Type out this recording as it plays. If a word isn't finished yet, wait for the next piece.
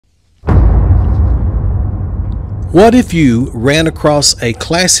What if you ran across a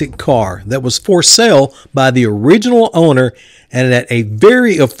classic car that was for sale by the original owner and at a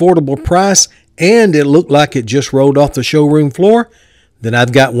very affordable price, and it looked like it just rolled off the showroom floor? Then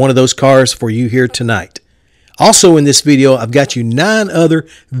I've got one of those cars for you here tonight. Also in this video, I've got you 9 other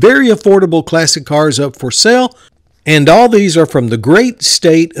very affordable classic cars up for sale, and all these are from the great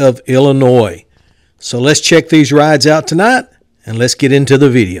state of Illinois. So let's check these rides out tonight, and let's get into the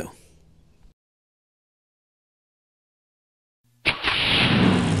video.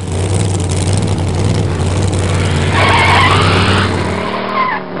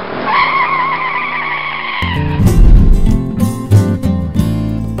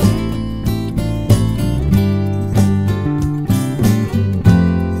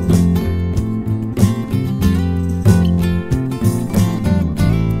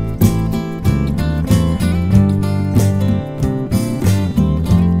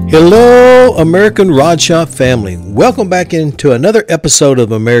 Hello, American Rod Shop family. Welcome back into another episode of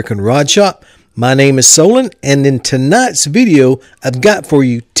American Rod Shop. My name is Solon, and in tonight's video, I've got for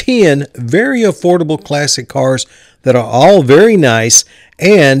you 10 very affordable classic cars that are all very nice,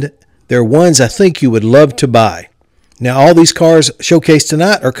 and they're ones I think you would love to buy. Now, all these cars showcased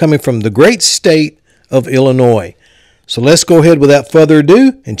tonight are coming from the great state of Illinois. So let's go ahead without further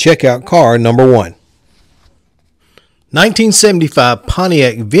ado and check out car number 1. 1975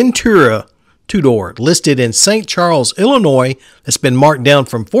 Pontiac Ventura two-door, listed in St. Charles, Illinois. That's been marked down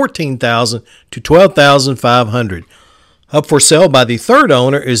from $14,000 to $12,500. Up for sale by the third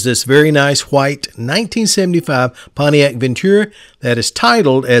owner is this very nice white 1975 Pontiac Ventura that is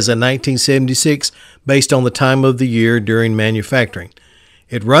titled as a 1976 based on the time of the year during manufacturing.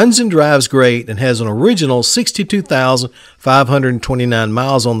 It runs and drives great and has an original 62,529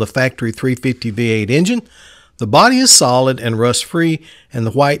 miles on the factory 350 V8 engine. The body is solid and rust-free, and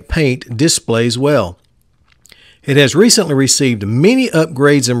the white paint displays well. It has recently received many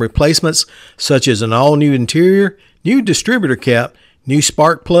upgrades and replacements, such as an all-new interior, new distributor cap, new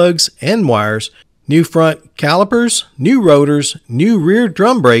spark plugs and wires, new front calipers, new rotors, new rear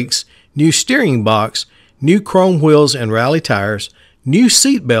drum brakes, new steering box, new chrome wheels and rally tires, new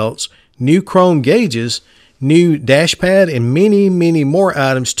seat belts, new chrome gauges, new dash pad, and many, many more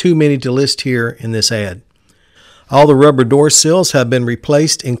items too many to list here in this ad. All the rubber door sills have been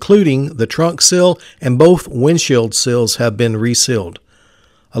replaced, including the trunk sill, and both windshield sills have been resealed.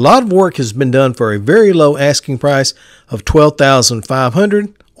 A lot of work has been done for a very low asking price of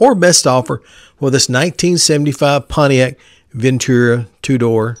 $12,500 or best offer for this 1975 Pontiac Ventura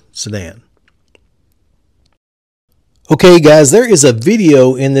two-door sedan. Okay guys, there is a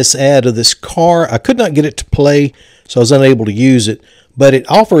video in this ad of this car. I could not get it to play, so I was unable to use it. But it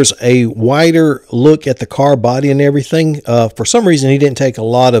offers a wider look at the car body and everything. For some reason, he didn't take a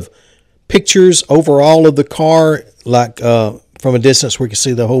lot of pictures overall of the car, like from a distance where you can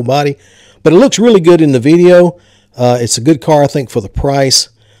see the whole body. But it looks really good in the video. It's a good car, I think, for the price.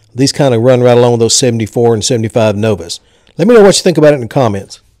 These kind of run right along with those 74 and 75 Novas. Let me know what you think about it in the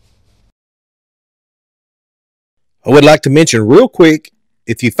comments. I would like to mention real quick,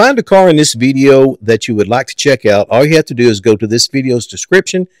 if you find a car in this video that you would like to check out, all you have to do is go to this video's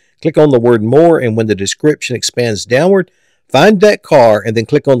description, click on the word more, and when the description expands downward, find that car and then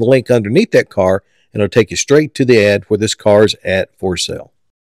click on the link underneath that car, and it'll take you straight to the ad where this car is at for sale.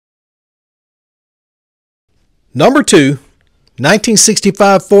 Number 2,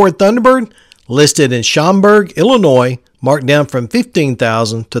 1965 Ford Thunderbird, listed in Schaumburg, Illinois, marked down from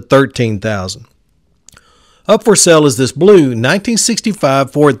 $15,000 to $13,000. Up for sale is this blue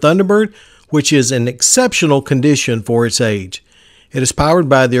 1965 Ford Thunderbird, which is in exceptional condition for its age. It is powered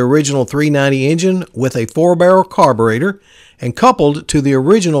by the original 390 engine with a 4-barrel carburetor and coupled to the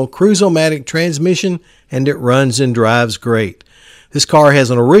original Cruise-O-Matic transmission, and it runs and drives great. This car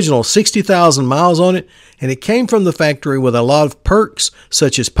has an original 60,000 miles on it, and it came from the factory with a lot of perks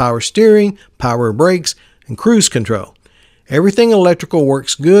such as power steering, power brakes, and cruise control. Everything electrical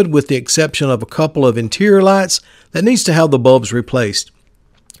works good with the exception of a couple of interior lights that needs to have the bulbs replaced.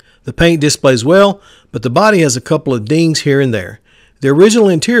 The paint displays well, but the body has a couple of dings here and there. The original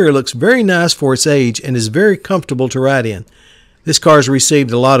interior looks very nice for its age and is very comfortable to ride in. This car has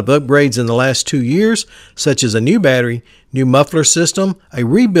received a lot of upgrades in the last 2 years, such as a new battery, new muffler system, a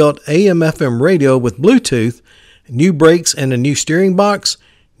rebuilt AM/FM radio with Bluetooth, new brakes and a new steering box,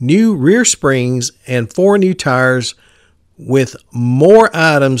 new rear springs, and 4 new tires, with more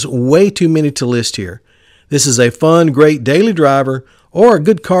items, way too many to list here. This is a fun, great daily driver or a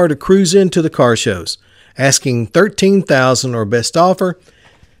good car to cruise into the car shows. Asking $13,000 or best offer,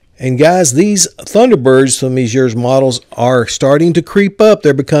 And guys, these Thunderbirds from these year's models are starting to creep up.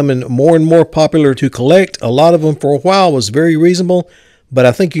 They're becoming more and more popular to collect. A lot of them for a while was very reasonable, but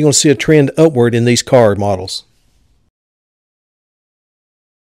I think you're going to see a trend upward in these car models.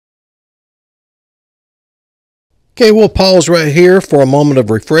 Okay, we'll pause right here for a moment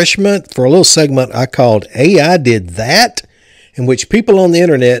of refreshment for a little segment I called AI Did That, in which people on the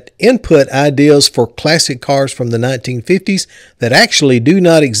internet input ideas for classic cars from the 1950s that actually do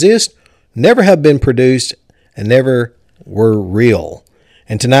not exist, never have been produced, and never were real.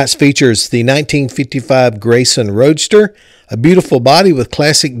 And tonight's features the 1955 Grayson Roadster, a beautiful body with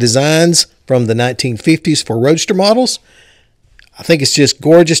classic designs from the 1950s for Roadster models. I think it's just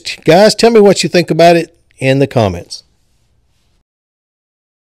gorgeous. Guys, tell me what you think about it in the comments.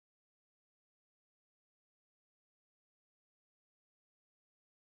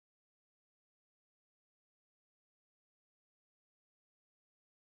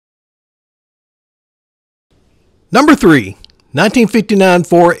 Number 3, 1959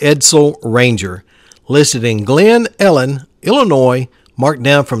 Ford Edsel Ranger, listed in Glen Ellen, Illinois, marked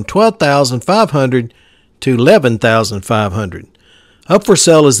down from $12,500 to $11,500. Up for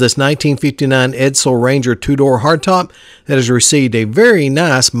sale is this 1959 Edsel Ranger two-door hardtop that has received a very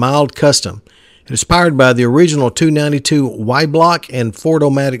nice mild custom. It is powered by the original 292 Y-block and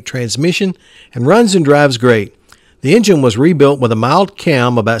Ford-O-Matic transmission and runs and drives great. The engine was rebuilt with a mild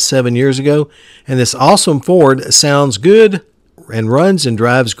cam about 7 years ago, and this awesome Ford sounds good and runs and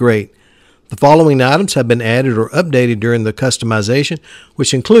drives great. The following items have been added or updated during the customization,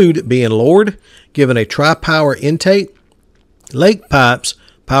 which include being lowered, given a tri-power intake, lake pipes,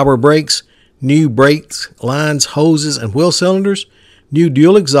 power brakes, new brakes, lines, hoses, and wheel cylinders, new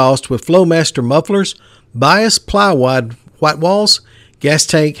dual exhaust with Flowmaster mufflers, bias ply-wide white walls, gas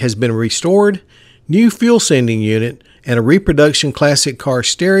tank has been restored, new fuel sending unit, and a reproduction classic car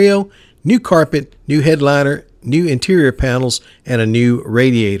stereo, new carpet, new headliner, new interior panels, and a new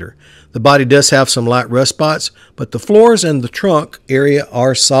radiator. The body does have some light rust spots, but the floors and the trunk area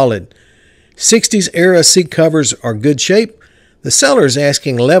are solid. 60s era seat covers are good shape. The seller is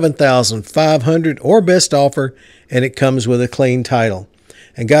asking $11,500 or best offer, and it comes with a clean title.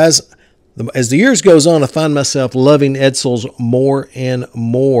 And guys, as the years goes on, I find myself loving Edsels more and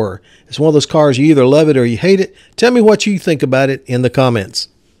more. It's one of those cars you either love it or you hate it. Tell me what you think about it in the comments.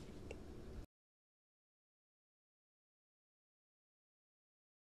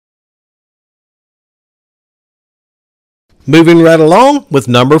 Moving right along with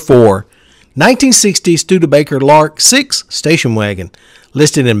number 4. 1960 Studabaker Lark 6 station wagon,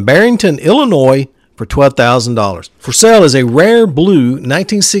 listed in Barrington, Illinois for $12,000. For sale is a rare blue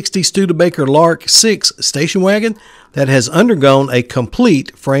 1960 Studabaker Lark 6 station wagon that has undergone a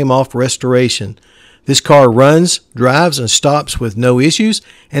complete frame-off restoration. This car runs, drives, and stops with no issues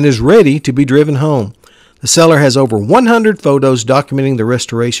and is ready to be driven home. The seller has over 100 photos documenting the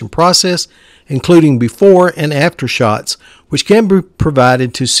restoration process, including before and after shots, which can be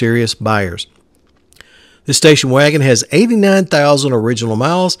provided to serious buyers. This station wagon has 89,000 original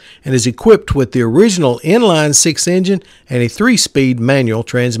miles and is equipped with the original inline 6 engine and a 3-speed manual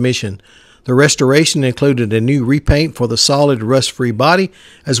transmission. The restoration included a new repaint for the solid rust-free body,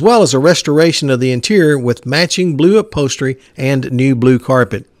 as well as a restoration of the interior with matching blue upholstery and new blue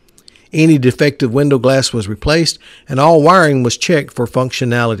carpet. Any defective window glass was replaced, and all wiring was checked for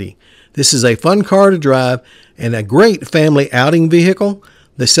functionality. This is a fun car to drive and a great family outing vehicle.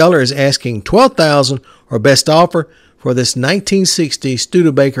 The seller is asking $12,000 or best offer for this 1960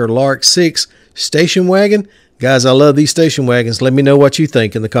 Studabaker Lark 6 station wagon. Guys, I love these station wagons. Let me know what you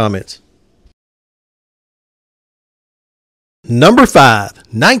think in the comments. Number 5,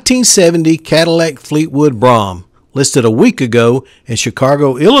 1970 Cadillac Fleetwood Brougham, listed a week ago in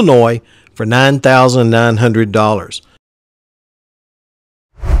Chicago, Illinois for $9,900.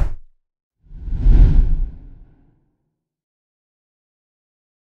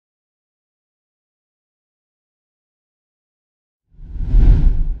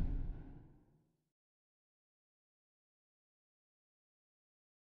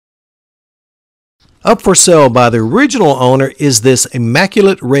 Up for sale by the original owner is this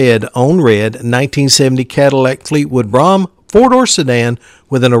immaculate red on red 1970 Cadillac Fleetwood Brougham 4-door sedan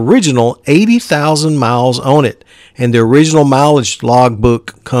with an original 80,000 miles on it, and the original mileage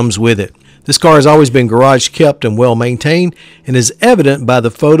logbook comes with it. This car has always been garage kept and well maintained and is evident by the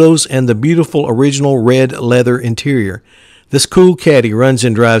photos and the beautiful original red leather interior. This cool caddy runs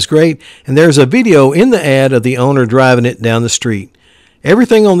and drives great, and there's a video in the ad of the owner driving it down the street.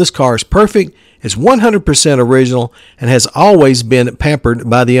 Everything on this car is perfect, is 100% original, and has always been pampered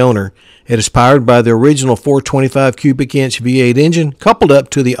by the owner. It is powered by the original 425 cubic inch V8 engine coupled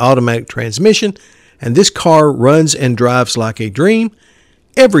up to the automatic transmission, and this car runs and drives like a dream.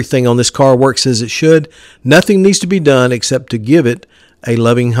 Everything on this car works as it should. Nothing needs to be done except to give it a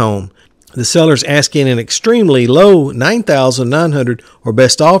loving home. The seller's asking an extremely low $9,900 or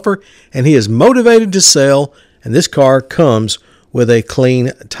best offer, and he is motivated to sell, and this car comes with a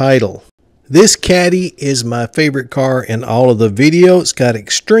clean title. This Caddy is my favorite car in all of the video. It's got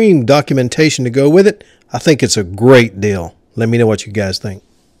extreme documentation to go with it. I think it's a great deal. Let me know what you guys think.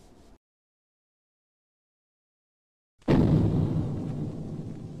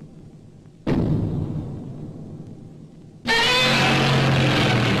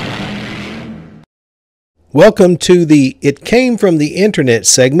 Welcome to the It Came From the Internet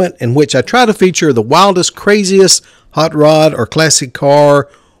segment, in which I try to feature the wildest, craziest hot rod or classic car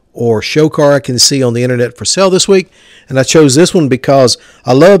or show car I can see on the internet for sale this week. And I chose this one because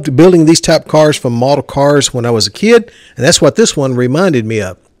I loved building these type cars from model cars when I was a kid, and that's what this one reminded me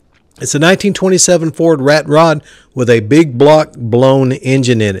of. It's a 1927 Ford Rat Rod with a big block blown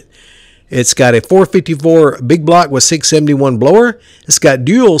engine in it. It's got a 454 big block with 671 blower. It's got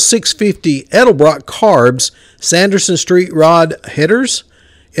dual 650 Edelbrock carbs, Sanderson Street Rod headers,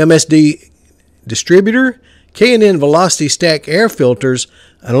 MSD distributor, K&N Velocity Stack air filters,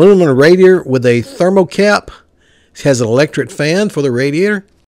 an aluminum radiator with a thermocap. It has an electric fan for the radiator,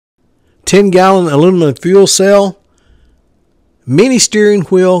 10-gallon aluminum fuel cell, mini steering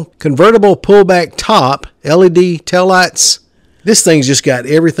wheel, convertible pullback top, LED taillights. This thing's just got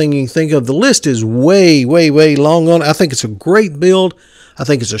everything you can think of. The list is way, way, way long on it. I think it's a great build. I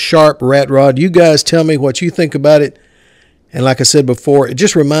think it's a sharp rat rod. You guys tell me what you think about it. And like I said before, it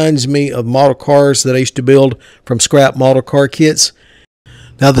just reminds me of model cars that I used to build from scrap model car kits.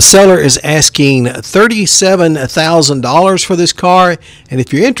 Now the seller is asking $37,000 for this car. And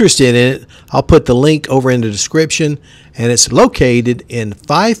if you're interested in it, I'll put the link over in the description. And it's located in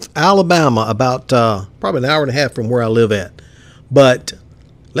Fife, Alabama, about probably an hour and a half from where I live at. But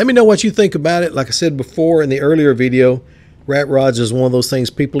let me know what you think about it. Like I said before in the earlier video, rat rods is one of those things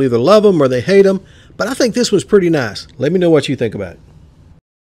people either love them or they hate them. But I think this was pretty nice. Let me know what you think about it.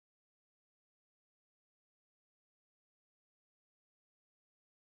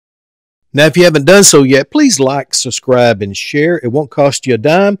 Now, if you haven't done so yet, please like, subscribe, and share. It won't cost you a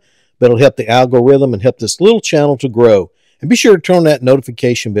dime, but it'll help the algorithm and help this little channel to grow. And be sure to turn on that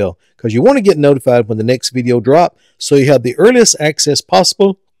notification bell because you want to get notified when the next video drops so you have the earliest access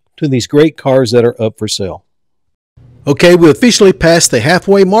possible to these great cars that are up for sale. Okay, we officially passed the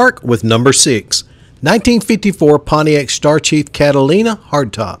halfway mark with number 6. 1954 Pontiac Starchief Catalina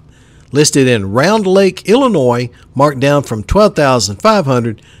Hardtop. Listed in Round Lake, Illinois, marked down from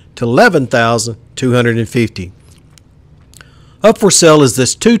 $12,500 to $11,250. Up for sale is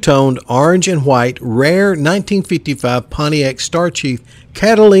this two-toned orange and white rare 1955 Pontiac Starchief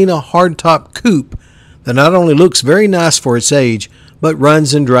Catalina Hardtop Coupe that not only looks very nice for its age, but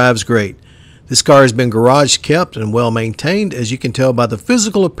runs and drives great. This car has been garage kept and well maintained, as you can tell by the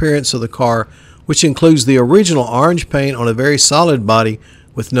physical appearance of the car, which includes the original orange paint on a very solid body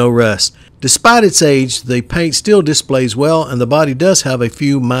with no rust. Despite its age, the paint still displays well, and the body does have a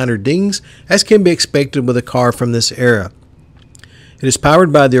few minor dings, as can be expected with a car from this era. It is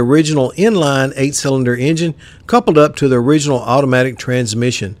powered by the original inline 8-cylinder engine coupled up to the original automatic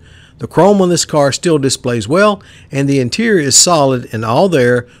transmission. The chrome on this car still displays well, and the interior is solid and all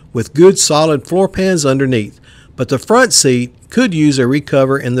there with good solid floor pans underneath, but the front seat could use a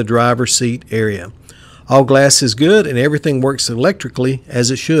recover in the driver's seat area. All glass is good and everything works electrically as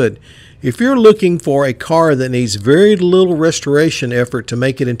it should. If you're looking for a car that needs very little restoration effort to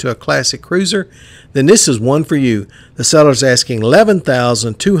make it into a classic cruiser, then this is one for you. The seller's asking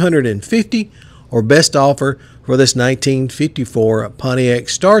 $11,250 or best offer for this 1954 Pontiac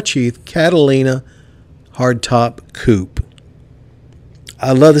Starchief Catalina Hardtop Coupe.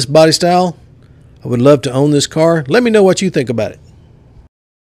 I love this body style. I would love to own this car. Let me know what you think about it.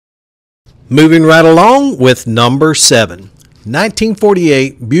 Moving right along with number 7.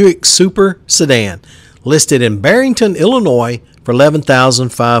 1948 Buick Super Sedan, listed in Barrington, Illinois for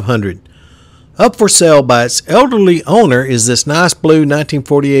 $11,500. Up for sale by its elderly owner is this nice blue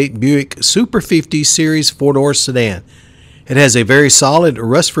 1948 Buick Super 50 Series 4-door sedan. It has a very solid,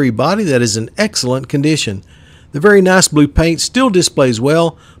 rust-free body that is in excellent condition. The very nice blue paint still displays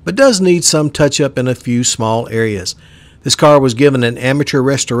well, but does need some touch-up in a few small areas. This car was given an amateur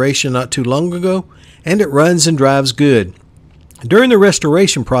restoration not too long ago, and it runs and drives good. During the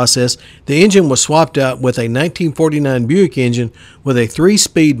restoration process, the engine was swapped out with a 1949 Buick engine with a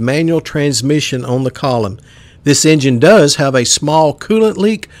 3-speed manual transmission on the column. This engine does have a small coolant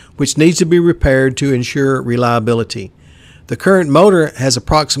leak which needs to be repaired to ensure reliability. The current motor has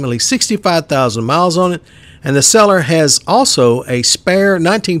approximately 65,000 miles on it, and the seller has also a spare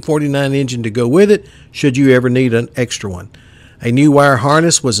 1949 engine to go with it should you ever need an extra one. A new wire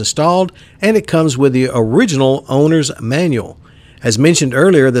harness was installed, and it comes with the original owner's manual. As mentioned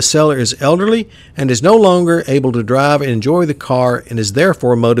earlier, the seller is elderly and is no longer able to drive and enjoy the car and is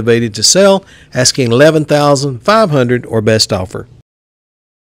therefore motivated to sell, asking $11,500 or best offer.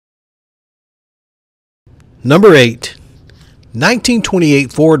 Number 8.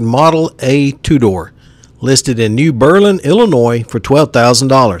 1928 Ford Model A two-door, listed in New Berlin, Illinois for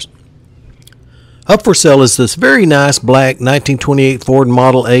 $12,000. Up for sale is this very nice black 1928 Ford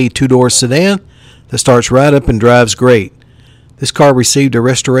Model A two-door sedan that starts right up and drives great. This car received a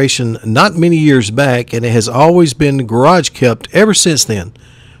restoration not many years back, and it has always been garage kept ever since then.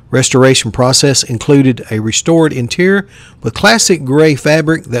 Restoration process included a restored interior with classic gray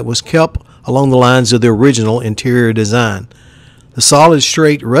fabric that was kept along the lines of the original interior design. The solid,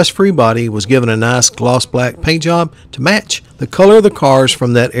 straight, rust-free body was given a nice gloss black paint job to match the color of the cars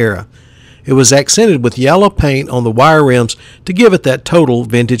from that era. It was accented with yellow paint on the wire rims to give it that total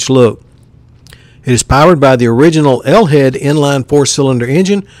vintage look. It is powered by the original L-head inline 4-cylinder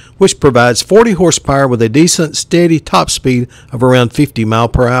engine, which provides 40 horsepower with a decent, steady top speed of around 50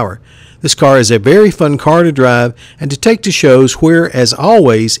 miles per hour. This car is a very fun car to drive and to take to shows where, as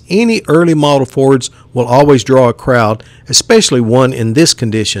always, any early model Fords will always draw a crowd, especially one in this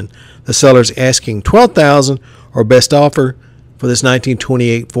condition. The seller is asking $12,000 or best offer for this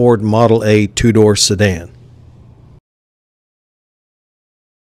 1928 Ford Model A two-door sedan.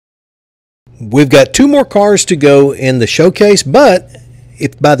 We've got 2 more cars to go in the showcase, but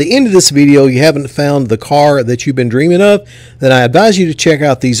if by the end of this video you haven't found the car that you've been dreaming of, then I advise you to check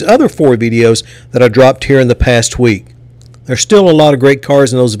out these other 4 videos that I dropped here in the past week. There's still a lot of great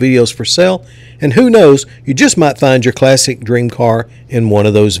cars in those videos for sale, and who knows, you just might find your classic dream car in one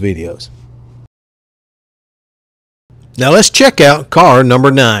of those videos. Now let's check out car number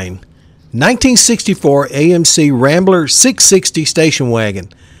 9. 1964 AMC Rambler 660 station wagon,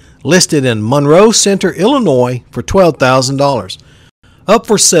 listed in Monroe Center, Illinois for $12,000. Up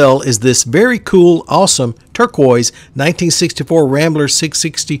for sale is this very cool, awesome turquoise 1964 Rambler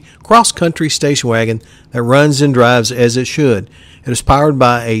 660 cross-country station wagon that runs and drives as it should. It is powered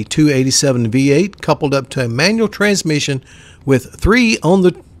by a 287 V8 coupled up to a manual transmission with 3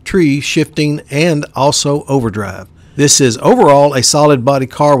 on-the-tree shifting and also overdrive. This is overall a solid body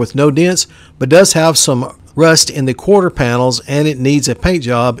car with no dents, but does have some rust in the quarter panels, and it needs a paint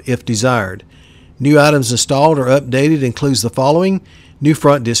job if desired. New items installed or updated includes the following: new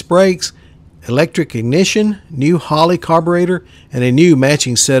front disc brakes, electric ignition, new Holley carburetor, and a new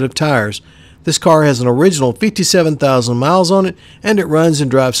matching set of tires. This car has an original 57,000 miles on it, and it runs and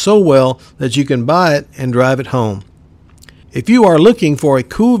drives so well that you can buy it and drive it home. If you are looking for a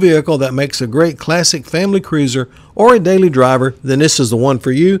cool vehicle that makes a great classic family cruiser or a daily driver, then this is the one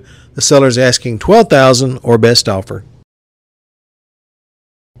for you. The seller is asking $12,000 or best offer.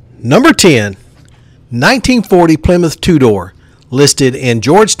 Number 10. 1940 Plymouth two-door, listed in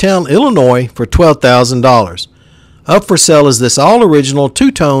Georgetown, Illinois for $12,000. Up for sale is this all-original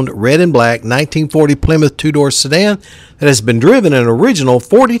two-toned red and black 1940 Plymouth two-door sedan that has been driven an original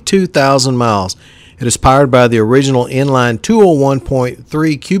 42,000 miles. It is powered by the original inline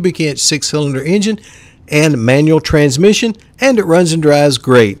 201.3 cubic inch 6-cylinder engine and manual transmission, and it runs and drives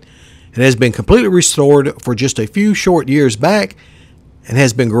great. It has been completely restored for just a few short years back and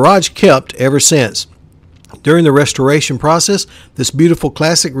has been garage kept ever since. During the restoration process, this beautiful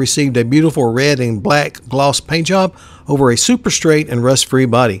classic received a beautiful red and black gloss paint job over a super straight and rust-free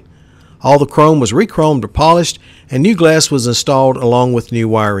body. All the chrome was re-chromed or polished, and new glass was installed along with new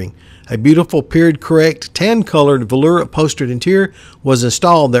wiring. A beautiful period-correct tan-colored velour upholstered interior was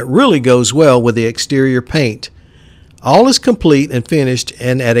installed that really goes well with the exterior paint. All is complete and finished,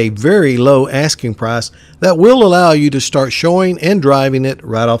 and at a very low asking price that will allow you to start showing and driving it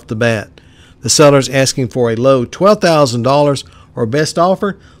right off the bat. The seller is asking for a low $12,000 or best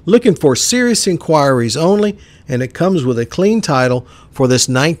offer, looking for serious inquiries only, and it comes with a clean title for this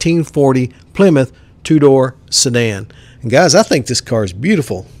 1940 Plymouth two-door sedan. And guys, I think this car is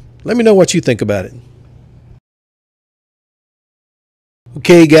beautiful. Let me know what you think about it.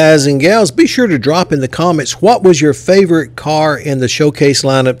 Okay, guys and gals, be sure to drop in the comments what was your favorite car in the showcase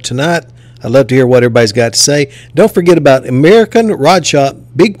lineup tonight. I'd love to hear what everybody's got to say. Don't forget about American Rod Shop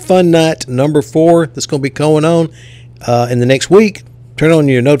Big Fun Night number 4 that's going to be going on in the next week. Turn on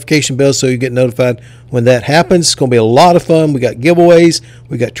your notification bell so you get notified when that happens. It's going to be a lot of fun. We got giveaways,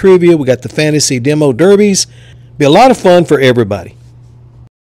 we got trivia, we got the fantasy demo derbies. Be a lot of fun for everybody.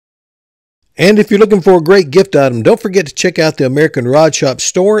 And if you're looking for a great gift item, don't forget to check out the American Rod Shop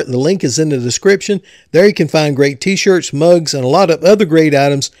store. The link is in the description. There you can find great t-shirts, mugs, and a lot of other great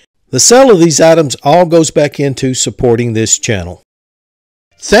items. The sale of these items all goes back into supporting this channel.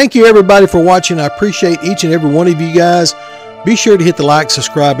 Thank you everybody for watching. I appreciate each and every one of you guys. Be sure to hit the like,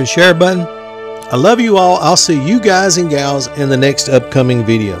 subscribe, and share button. I love you all. I'll see you guys and gals in the next upcoming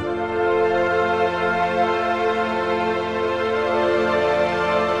video.